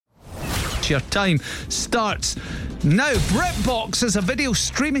Your time starts now. BritBox is a video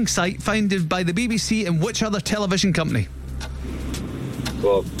streaming site founded by the BBC and which other television company?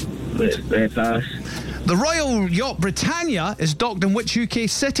 Well, pass. The Royal Yacht Britannia is docked in which UK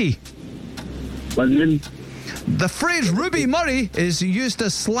city? London. The phrase Ruby Murray is used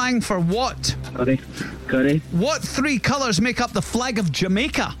as slang for what? Curry. What three colours make up the flag of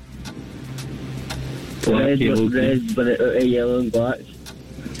Jamaica? Red, yellow and black.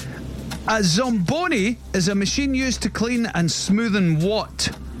 A Zomboni is a machine used to clean and smoothen what?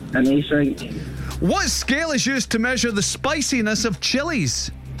 An ice rink. What scale is used to measure the spiciness of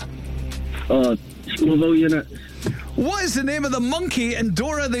chilies? Oh, Scoville unit. What is the name of the monkey in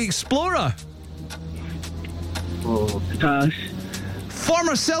Dora the Explorer? Oh, pass.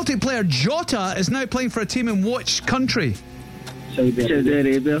 Former Celtic player Jota is now playing for a team in which country? Saudi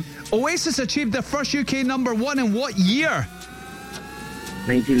Arabia. Oasis achieved their first UK number one in what year?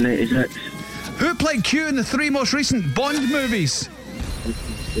 1996. Who played Q in the three most recent Bond movies?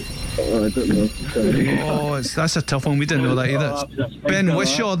 Oh, I don't know. Sorry. Oh, that's a tough one. We didn't know that either. Ben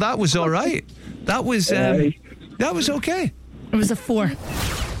Wishaw, that was all right. That was okay. It was a 4.